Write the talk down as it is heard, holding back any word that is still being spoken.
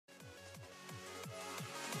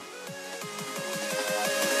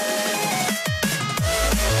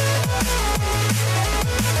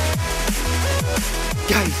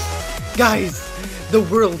Guys, the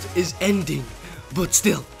world is ending, but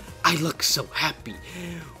still, I look so happy.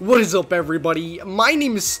 What is up, everybody? My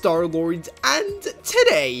name is StarLord, and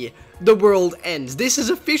today the world ends. This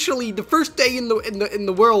is officially the first day in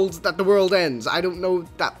the world that the world ends. I don't know,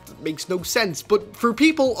 that makes no sense, but for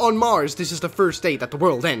people on Mars, this is the first day that the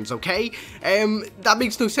world ends, okay? That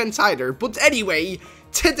makes no sense either. But anyway,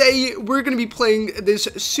 today we're gonna be playing this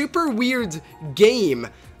super weird game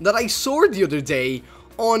that I saw the other day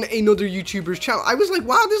on another YouTuber's channel. I was like,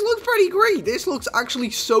 wow, this looks pretty great. This looks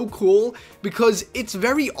actually so cool because it's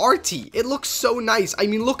very arty. It looks so nice. I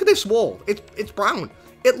mean, look at this wall. It's brown.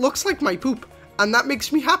 It looks like my poop, and that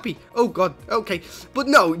makes me happy. Oh god, okay. But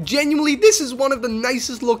no, genuinely, this is one of the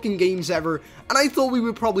nicest looking games ever, and I thought we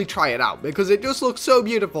would probably try it out because it just looks so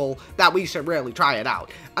beautiful that we should really try it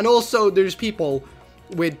out. And also, there's people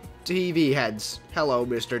with TV heads. Hello,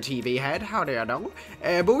 Mr. TV head. How do you know?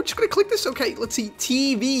 But we're just gonna click this. Okay, let's see.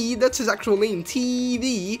 TV. That's his actual name.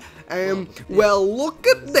 TV. Well, look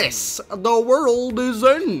at this. The world is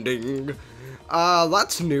ending.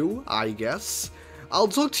 That's new, I guess. I'll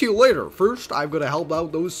talk to you later. First, I'm gonna help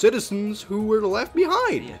out those citizens who were left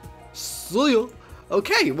behind. See ya.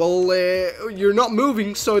 Okay, well, you're not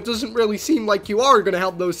moving, so it doesn't really seem like you are gonna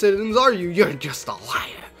help those citizens, are you? You're just a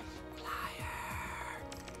liar.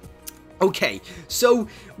 Okay, so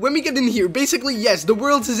when we get in here, basically, yes, the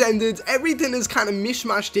world has ended. Everything is kind of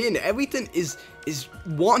mishmashed in. Everything is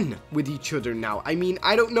one with each other now. I mean,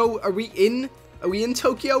 I don't know. Are we in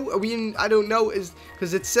Tokyo? Are we in? I don't know.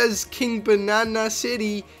 Because it says King Banana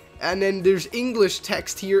City, and then there's English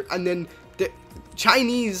text here, and then the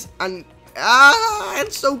Chinese, and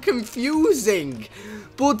it's so confusing.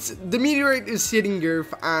 But the meteorite is hitting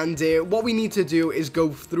Earth, and what we need to do is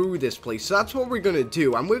go through this place. So that's what we're gonna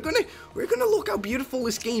do, and we're gonna look how beautiful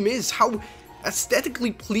this game is, how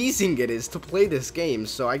aesthetically pleasing it is to play this game.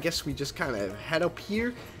 So I guess we just kind of head up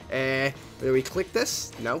here. Do we click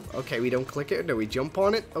this? No. Okay, we don't click it. Do we jump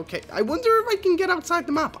on it? Okay. I wonder if I can get outside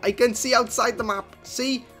the map. I can see outside the map.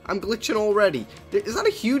 See, I'm glitching already. Is that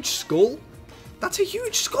a huge skull? That's a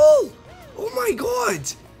huge skull. Oh my god.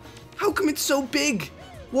 How come it's so big?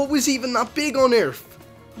 What was even that big on Earth?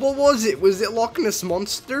 What was it? Was it Loch Ness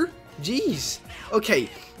Monster? Jeez. Okay,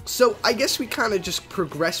 so I guess we kind of just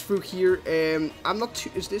progress through here. I'm not too...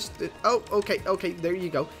 Is this... Oh, okay, okay, there you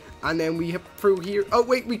go. And then we hit through here. Oh,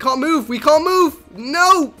 wait, we can't move. We can't move.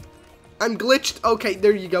 No! I'm glitched. Okay,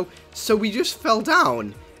 there you go. So we just fell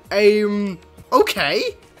down.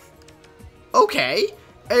 Okay. Okay.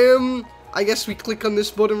 I guess we click on this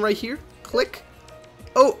button right here. Click.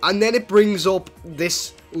 Oh, and then it brings up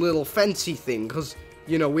this little fancy thing, because,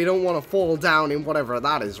 you know, we don't want to fall down in whatever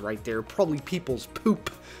that is right there. Probably people's poop.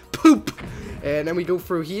 Poop! And then we go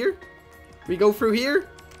through here. We go through here.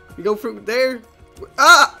 We go through there.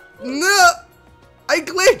 Ah! No! I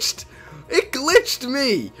glitched! It glitched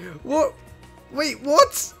me! What? Wait,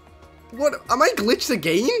 what? What? Am I glitched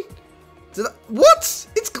again? What?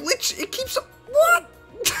 It's glitched. It keeps... What?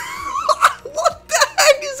 What the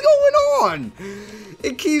heck is going on?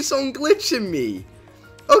 It keeps on glitching me.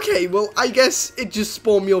 Okay, well, I guess it just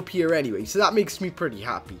spawned me up here anyway, so that makes me pretty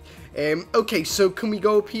happy. Okay, so can we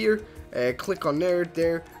go up here? Click on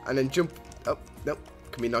there, and then jump. Oh, no.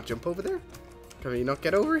 Can we not jump over there? Can we not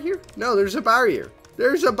get over here? No, there's a barrier.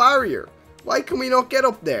 There's a barrier. Why can we not get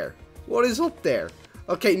up there? What is up there?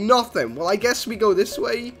 Okay, nothing. Well, I guess we go this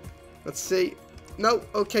way. Let's see. No,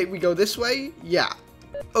 okay, we go this way. Yeah.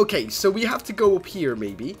 Okay, so we have to go up here,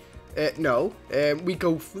 maybe. No, we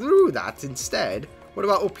go through that instead. What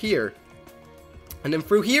about up here? And then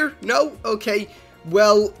through here? No? Okay.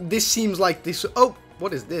 Well, this seems like this... Oh,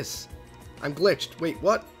 what is this? I'm glitched. Wait,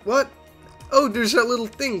 what? What? Oh, there's a little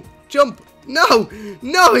thing. Jump. No!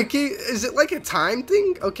 No! Is it like a time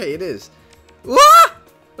thing? Okay, it is. What?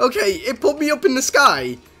 Okay, it put me up in the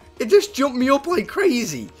sky. It just jumped me up like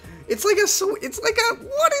crazy. It's like a,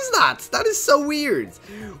 what is that? That is so weird.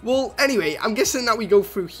 Well, anyway, I'm guessing that we go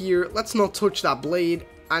through here. Let's not touch that blade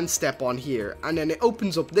and step on here. And then it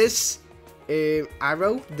opens up this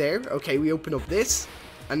arrow there. Okay, we open up this.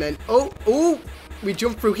 And then, oh, we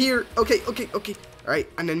jump through here. Okay. All right,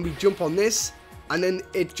 and then we jump on this. And then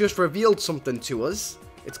it just revealed something to us.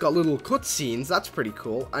 It's got little cutscenes. That's pretty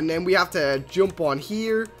cool. And then we have to jump on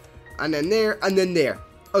here. And then there, and then there.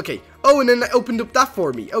 Okay. Oh, and then it opened up that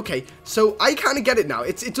for me. Okay, so I kind of get it now.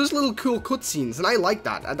 It does little cool cutscenes, and I like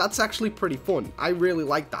that. And that's actually pretty fun. I really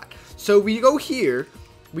like that. So we go here.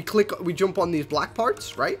 We jump on these black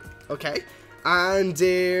parts, right? Okay.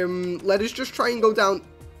 And let us just try and go down.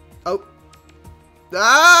 Oh.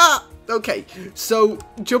 Ah! Okay, so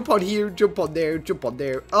jump on here, jump on there, jump on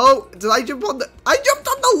there. Oh, did I jump on the... I jumped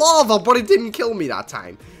on the of lava, but it didn't kill me that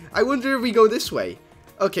time. I wonder if we go this way.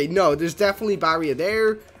 Okay, no, there's definitely barrier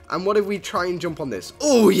there. And what if we try and jump on this?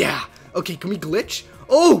 Oh, yeah. Okay, can we glitch?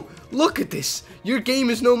 Oh, look at this. Your game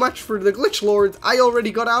is no match for the glitch lord. I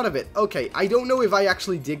already got out of it. Okay, I don't know if I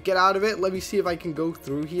actually did get out of it. Let me see if I can go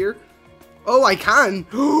through here. Oh, I can.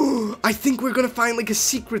 I think we're going to find like a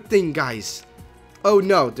secret thing, guys. Oh,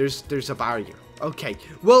 no, there's a barrier. Okay,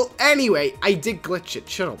 well, anyway, I did glitch it.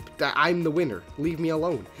 Shut up. I'm the winner. Leave me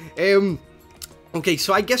alone. Okay,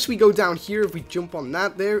 so I guess we go down here if we jump on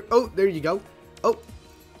that there. Oh, there you go. Oh,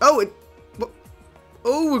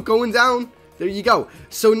 we're going down. There you go.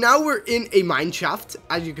 So now we're in a mine shaft,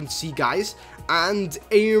 as you can see, guys. And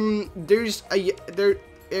there's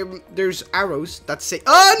arrows that say,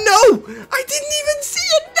 oh no, I didn't even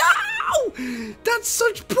see it. No, that's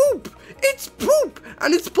such poop. It's poop,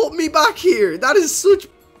 and it's put me back here. That is such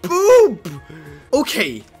poop.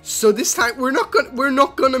 Okay, so this time we're not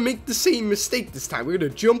gonna make the same mistake this time. We're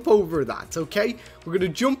gonna jump over that. Okay, we're gonna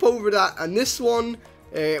jump over that, and this one,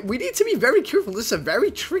 we need to be very careful. This is a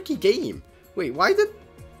very tricky game. Wait, what is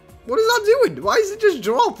that doing? Why does it just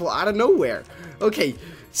drop out of nowhere? Okay,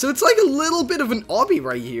 so it's like a little bit of an obby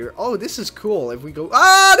right here. Oh, this is cool. If we go,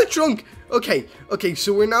 the trunk. Okay,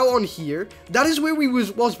 so we're now on here. That is where we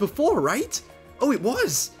was before, right? Oh, it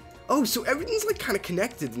was. Oh, so everything's like kind of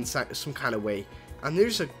connected in some kind of way. And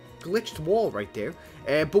there's a glitched wall right there.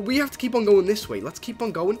 But we have to keep on going this way. Let's keep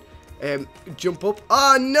on going. Jump up.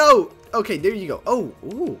 Oh, no. Okay, there you go. Oh,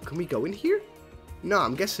 ooh, can we go in here? No,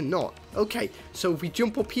 I'm guessing not. Okay, so if we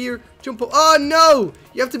jump up here, jump up. Oh, no.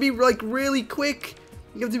 You have to be like really quick.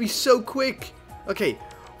 You have to be so quick. Okay.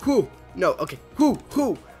 Whoo. No, okay.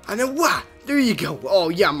 Whoo. And then, wah. There you go. Oh,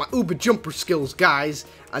 yeah, my uber jumper skills, guys.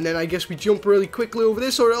 And then I guess we jump really quickly over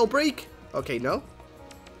this or it'll break. Okay, no.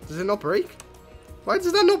 Does it not break? Why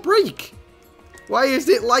does that not break? Why is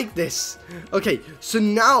it like this? Okay, so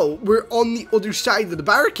now we're on the other side of the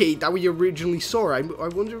barricade that we originally saw. I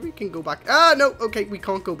wonder if we can go back. Ah, no. Okay, we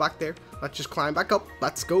can't go back there. Let's just climb back up.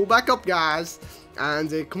 Let's go back up, guys. And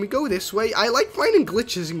can we go this way? I like finding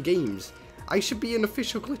glitches in games. I should be an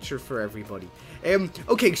official glitcher for everybody.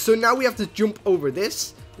 Okay, so now we have to jump over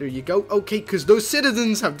this. There you go. Okay, because those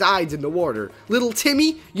citizens have died in the water. Little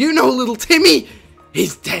Timmy, you know little Timmy,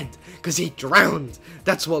 he's dead because he drowned.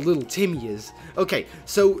 That's what little Timmy is. Okay,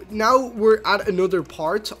 so now we're at another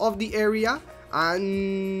part of the area,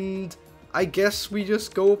 and I guess we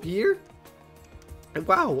just go up here.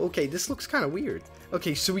 Wow, okay, this looks kind of weird.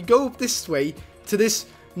 Okay, so we go up this way to this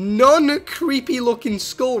non-creepy looking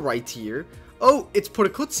skull right here. Oh, it's put a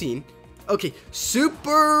cutscene. Okay,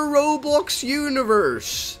 Super Roblox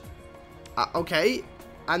Universe. Okay,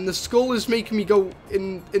 and the skull is making me go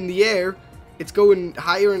in the air. It's going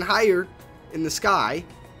higher and higher in the sky.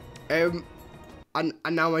 And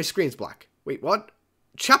now my screen's black. Wait, what?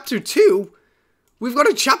 Chapter 2? We've got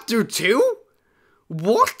a chapter 2?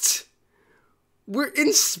 What? We're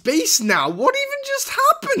in space now. What even just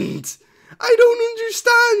happened? I don't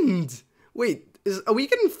understand. Wait, are we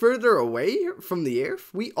getting further away from the Earth?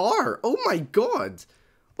 We are. Oh my god.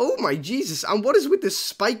 Oh my Jesus. And what is with this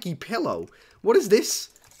spiky pillow? What is this?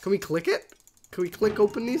 Can we click it? Can we click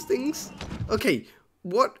open these things? Okay.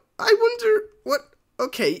 What? I wonder what?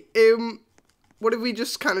 Okay. What if we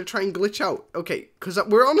just kind of try and glitch out? Okay. Because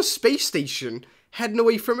we're on a space station heading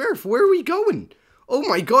away from Earth. Where are we going? Oh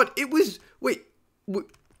my god. It was... Wait.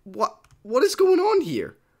 What is going on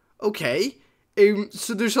here? Okay.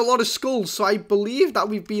 So there's a lot of skulls, so I believe that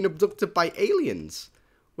we've been abducted by aliens.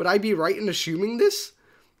 Would I be right in assuming this?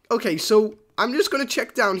 Okay, so I'm just going to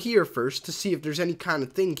check down here first to see if there's any kind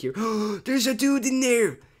of thing here. There's a dude in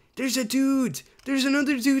there. There's a dude. There's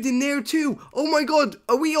another dude in there too. Oh my god,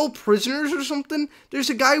 are we all prisoners or something? There's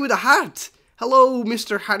a guy with a hat. Hello,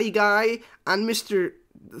 Mr. Hatty Guy and Mr.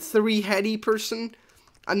 Three-Heady person.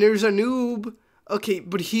 And there's a noob. Okay,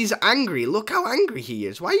 but he's angry. Look how angry he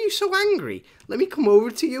is. Why are you so angry? Let me come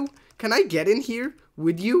over to you. Can I get in here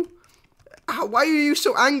with you? Why are you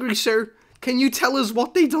so angry, sir? Can you tell us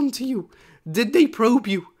what they done to you? Did they probe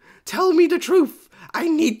you? Tell me the truth. I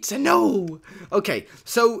need to know. Okay,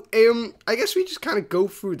 so, I guess we just kind of go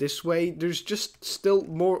through this way. There's just still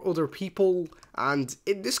more other people. And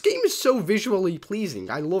this game is so visually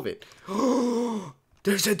pleasing. I love it.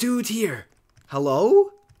 There's a dude here.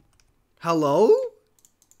 Hello? Hello?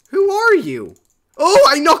 Who are you? Oh,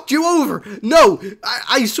 I knocked you over. No,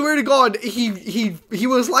 I swear to God, he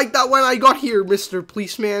was like that when I got here, Mr.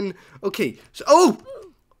 Policeman. Okay, so,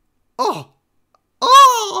 oh,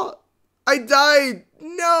 I died.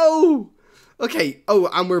 No. Okay, oh,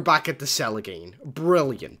 and we're back at the cell again.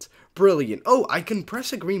 Brilliant. Oh, I can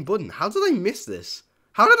press a green button. How did I miss this?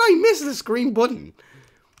 How did I miss this green button?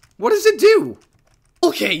 What does it do?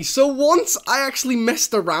 Okay, so once I actually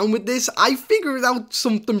messed around with this, I figured out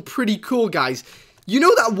something pretty cool, guys. You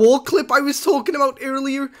know that wall clip I was talking about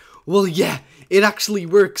earlier? Well, yeah, it actually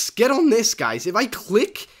works. Get on this, guys. If I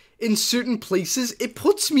click in certain places, it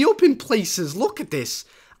puts me up in places. Look at this.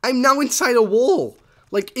 I'm now inside a wall.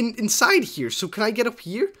 Like, inside here. So can I get up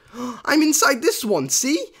here? I'm inside this one,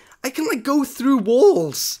 see? I can, like, go through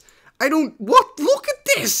walls. What? Look at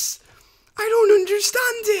this. I don't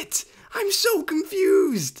understand it. I'm so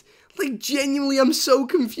confused. Like, genuinely, I'm so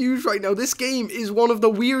confused right now. This game is one of the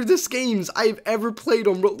weirdest games I've ever played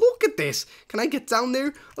on. Look at this. Can I get down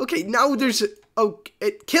there? Okay, now there's... Oh,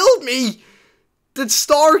 it killed me. The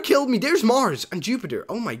star killed me. There's Mars and Jupiter.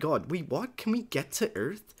 Oh, my God. Wait, what? Can we get to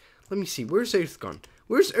Earth? Let me see. Where's Earth gone?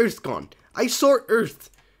 Where's Earth gone? I saw Earth.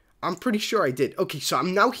 I'm pretty sure I did. Okay, so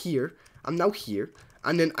I'm now here.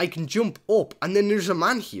 And then I can jump up. And then there's a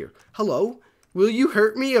man here. Hello? Will you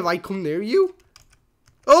hurt me if I come near you?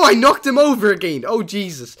 Oh, I knocked him over again. Oh,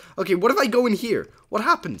 Jesus. Okay, what if I go in here? What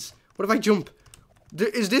happens? What if I jump?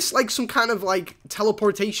 Is this like some kind of like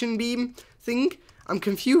teleportation beam thing? I'm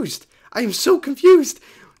confused. I am so confused.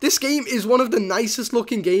 This game is one of the nicest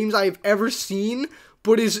looking games I've ever seen,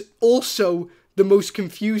 but is also the most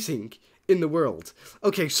confusing in the world.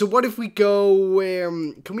 Okay, so what if we go,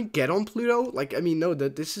 can we get on Pluto? Like, I mean, no,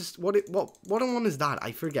 this is, what one is that?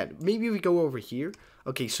 I forget. Maybe we go over here.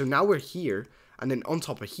 Okay, so now we're here, and then on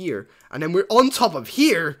top of here, and then we're on top of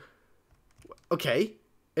here. Okay,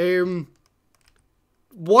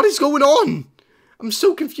 what is going on? I'm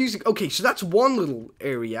so confusing. Okay, so that's one little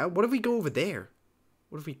area. What if we go over there?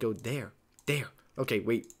 What if we go there? There. Okay,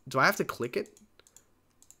 wait, do I have to click it?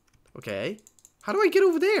 Okay, how do I get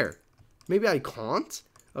over there? Maybe I can't.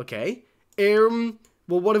 Okay. Well,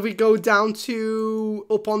 what if we go down to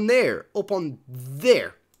up on there? Up on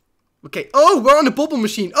there. Okay. Oh, we're on the bubble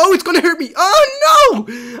machine. Oh, it's gonna hurt me. Oh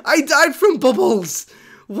no! I died from bubbles.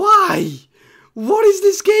 Why? What is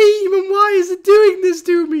this game and why is it doing this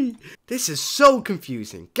to me? This is so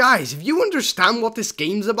confusing. Guys, if you understand what this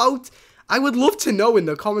game's about, I would love to know in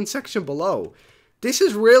the comment section below. This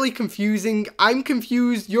is really confusing. I'm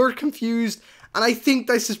confused. You're confused. And I think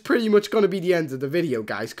this is pretty much going to be the end of the video,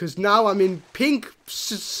 guys. Because now I'm in pink.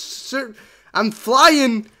 I'm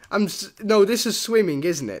flying. No, this is swimming,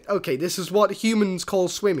 isn't it? Okay, this is what humans call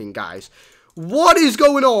swimming, guys. What is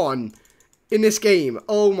going on in this game?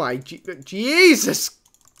 Oh my Jesus.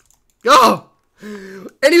 Oh.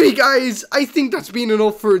 Anyway, guys, I think that's been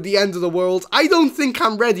enough for the end of the world. I don't think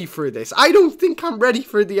I'm ready for this. I don't think I'm ready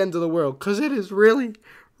for the end of the world. Because it is really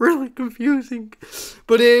confusing.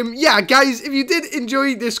 But yeah, guys, if you did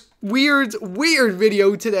enjoy this weird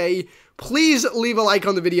video today, please leave a like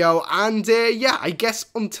on the video. And yeah, I guess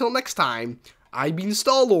until next time, I've been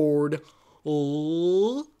StarLord.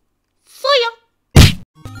 See ya.